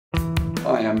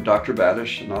I am Dr.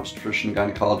 Batich, an obstetrician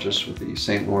gynecologist with the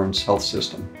St. Lawrence Health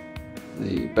System.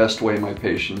 The best way my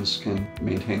patients can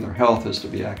maintain their health is to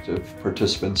be active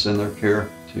participants in their care,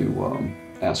 to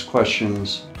ask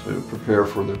questions, to prepare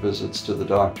for their visits to the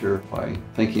doctor by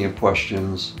thinking of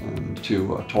questions, and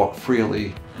to talk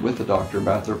freely with the doctor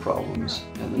about their problems.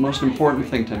 And the most important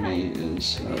thing to me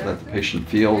is that the patient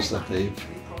feels that they've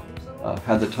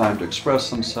had the time to express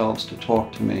themselves, to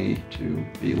talk to me, to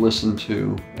be listened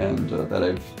to, and that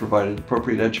I've provided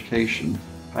appropriate education.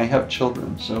 I have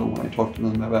children, so when I talk to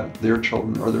them about their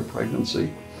children or their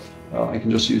pregnancy, I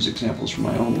can just use examples from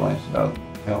my own life about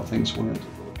how things went.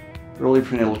 Early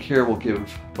prenatal care will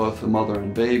give both the mother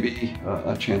and baby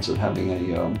a chance at having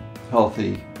a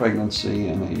healthy pregnancy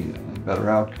and a better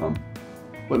outcome.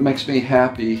 What makes me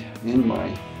happy in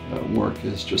my work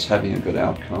is just having a good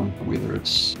outcome, whether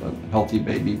it's a healthy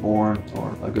baby born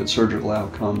or a good surgical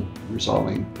outcome,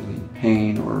 resolving any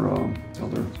pain or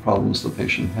other problems the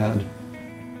patient had.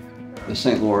 The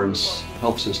St. Lawrence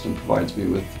Health System provides me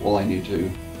with all I need to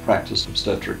practice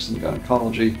obstetrics and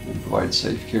gynecology and provide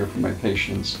safe care for my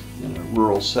patients. In a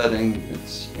rural setting,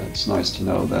 it's nice to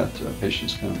know that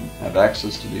patients can have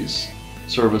access to these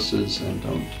services and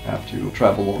don't have to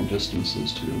travel long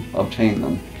distances to obtain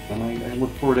them. And I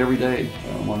look forward every day.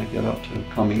 I want to get up to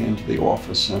coming into the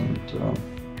office and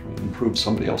improve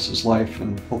somebody else's life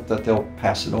and hope that they'll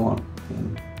pass it on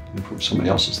and improve somebody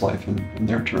else's life in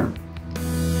their turn.